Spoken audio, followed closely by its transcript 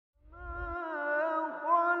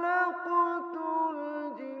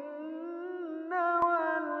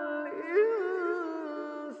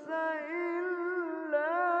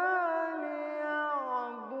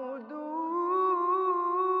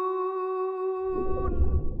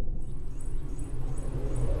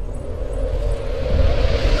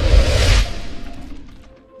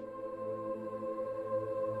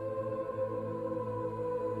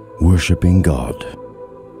Worshipping God,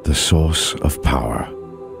 the source of power.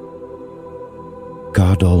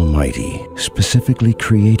 God Almighty specifically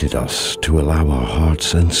created us to allow our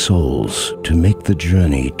hearts and souls to make the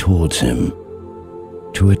journey towards Him,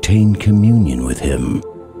 to attain communion with Him,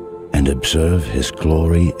 and observe His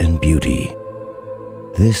glory and beauty.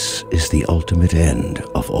 This is the ultimate end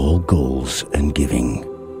of all goals and giving.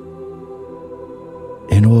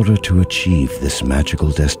 In order to achieve this magical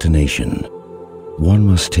destination, one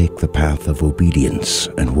must take the path of obedience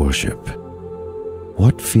and worship.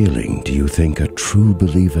 What feeling do you think a true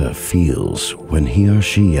believer feels when he or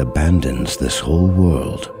she abandons this whole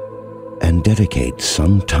world and dedicates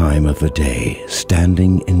some time of the day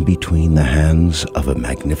standing in between the hands of a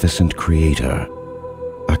magnificent Creator,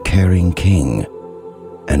 a caring King,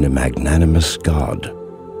 and a magnanimous God,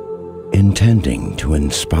 intending to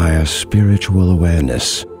inspire spiritual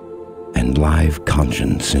awareness and live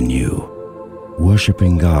conscience in you?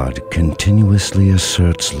 Worshipping God continuously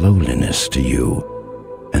asserts lowliness to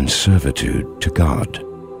you and servitude to God.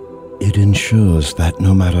 It ensures that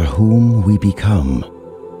no matter whom we become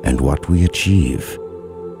and what we achieve,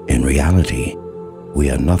 in reality, we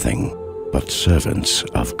are nothing but servants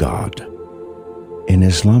of God. In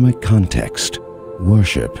Islamic context,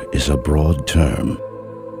 worship is a broad term.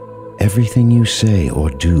 Everything you say or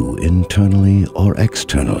do internally or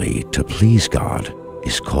externally to please God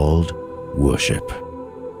is called worship.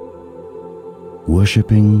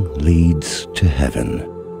 Worshipping leads to heaven.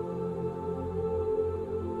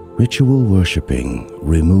 Ritual worshipping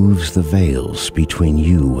removes the veils between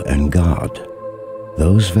you and God,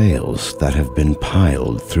 those veils that have been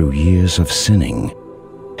piled through years of sinning.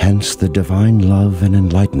 Hence, the divine love and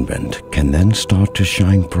enlightenment can then start to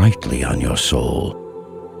shine brightly on your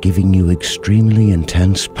soul, giving you extremely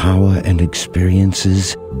intense power and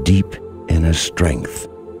experiences, deep inner strength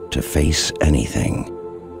to face anything.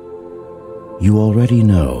 You already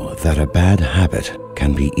know that a bad habit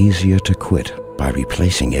can be easier to quit by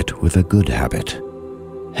replacing it with a good habit.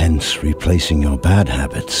 Hence, replacing your bad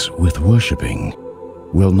habits with worshipping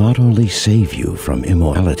will not only save you from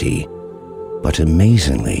immorality, but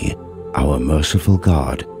amazingly, our merciful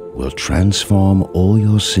God will transform all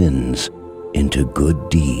your sins into good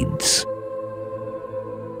deeds.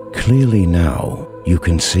 Clearly now, you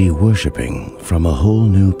can see worshipping from a whole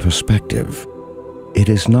new perspective. It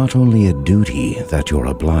is not only a duty that you're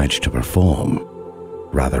obliged to perform,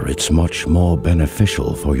 rather it's much more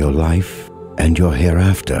beneficial for your life and your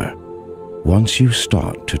hereafter. Once you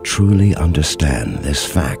start to truly understand this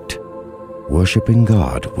fact, worshipping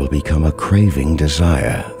God will become a craving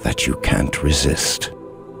desire that you can't resist.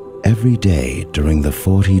 Every day during the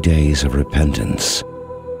 40 days of repentance,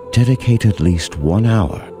 dedicate at least 1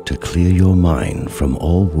 hour to clear your mind from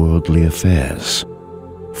all worldly affairs.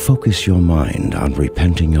 Focus your mind on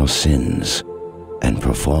repenting your sins and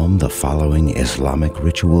perform the following Islamic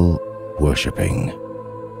ritual: worshipping.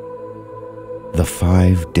 The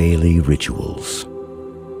 5 daily rituals.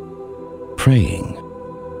 Praying.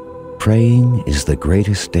 Praying is the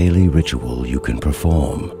greatest daily ritual you can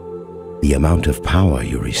perform. The amount of power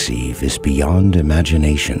you receive is beyond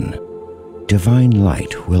imagination. Divine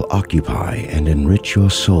light will occupy and enrich your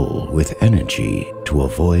soul with energy to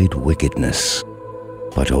avoid wickedness.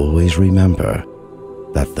 But always remember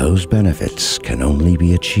that those benefits can only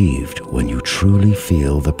be achieved when you truly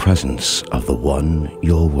feel the presence of the one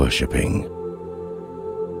you're worshipping.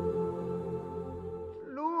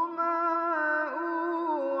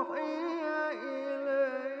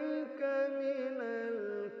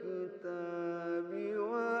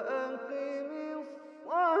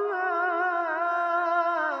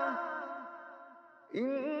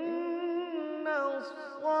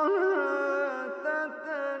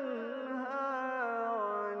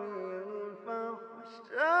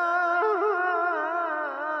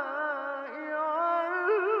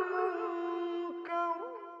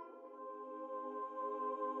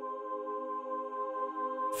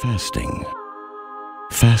 Fasting.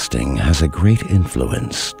 Fasting has a great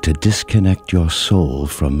influence to disconnect your soul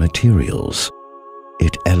from materials.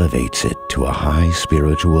 It elevates it to a high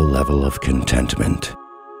spiritual level of contentment.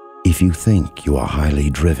 If you think you are highly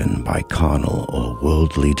driven by carnal or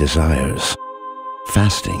worldly desires,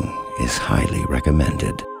 fasting is highly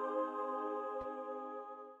recommended.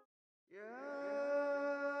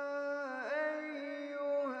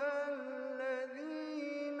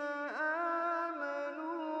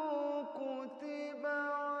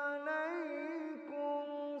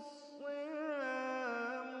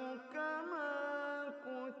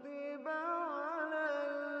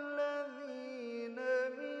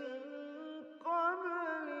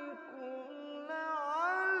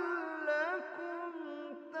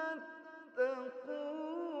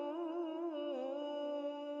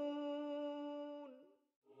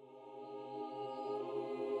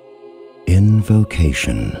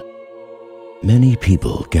 Invocation. Many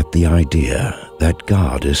people get the idea that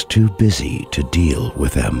God is too busy to deal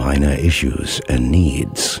with their minor issues and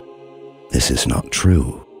needs. This is not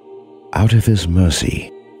true. Out of His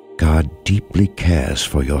mercy, God deeply cares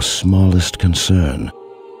for your smallest concern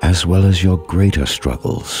as well as your greater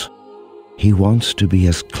struggles. He wants to be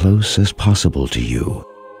as close as possible to you,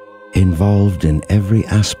 involved in every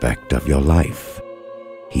aspect of your life.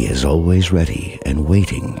 He is always ready and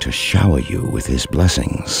waiting to shower you with His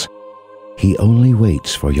blessings. He only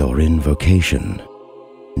waits for your invocation.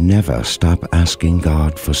 Never stop asking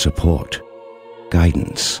God for support,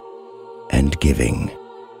 guidance, and giving.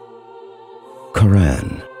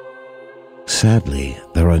 Quran. Sadly,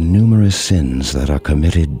 there are numerous sins that are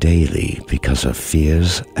committed daily because of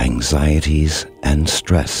fears, anxieties, and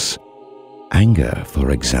stress. Anger,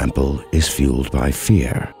 for example, is fueled by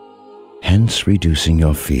fear. Hence, reducing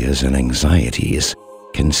your fears and anxieties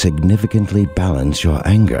can significantly balance your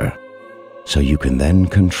anger, so you can then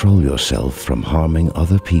control yourself from harming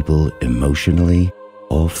other people emotionally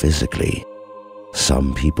or physically.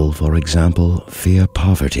 Some people, for example, fear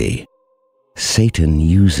poverty. Satan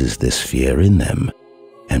uses this fear in them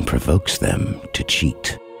and provokes them to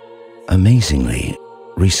cheat. Amazingly,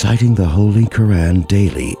 reciting the Holy Quran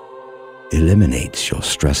daily eliminates your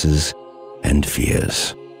stresses and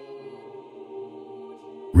fears.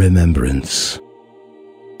 Remembrance.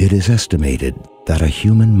 It is estimated that a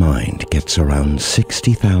human mind gets around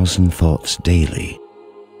 60,000 thoughts daily.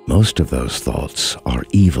 Most of those thoughts are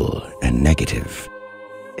evil and negative.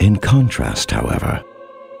 In contrast, however,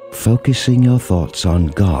 focusing your thoughts on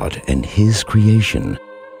God and His creation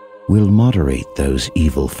will moderate those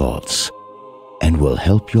evil thoughts and will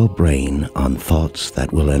help your brain on thoughts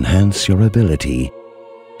that will enhance your ability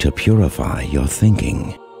to purify your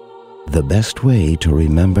thinking. The best way to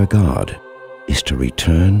remember God is to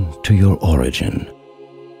return to your origin.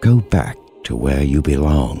 Go back to where you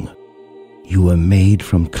belong. You were made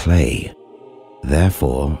from clay.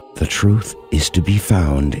 Therefore, the truth is to be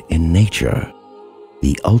found in nature,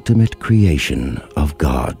 the ultimate creation of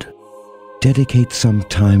God. Dedicate some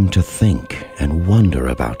time to think and wonder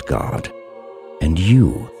about God, and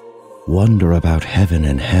you wonder about heaven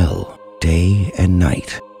and hell day and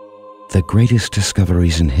night. The greatest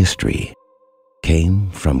discoveries in history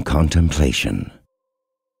came from contemplation.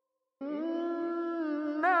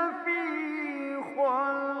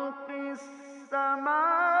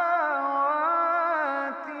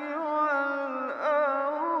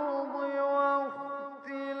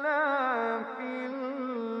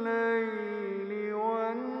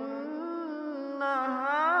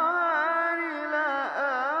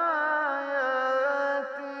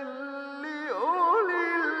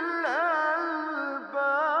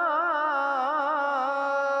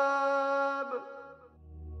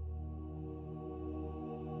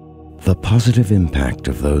 The positive impact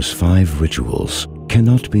of those 5 rituals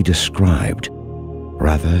cannot be described.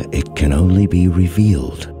 Rather, it can only be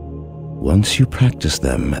revealed. Once you practice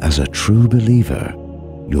them as a true believer,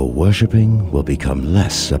 your worshiping will become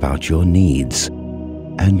less about your needs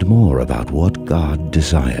and more about what God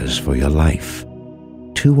desires for your life.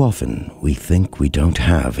 Too often, we think we don't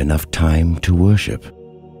have enough time to worship.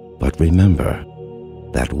 But remember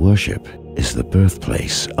that worship is the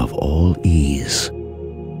birthplace of all ease.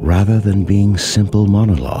 Rather than being simple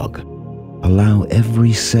monologue, allow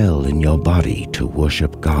every cell in your body to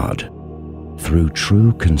worship God. Through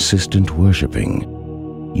true, consistent worshiping,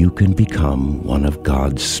 you can become one of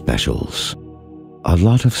God's specials. A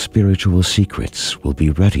lot of spiritual secrets will be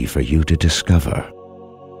ready for you to discover.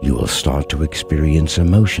 You will start to experience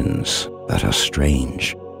emotions that are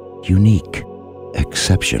strange, unique,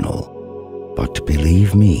 exceptional. But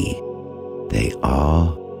believe me, they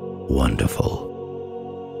are wonderful.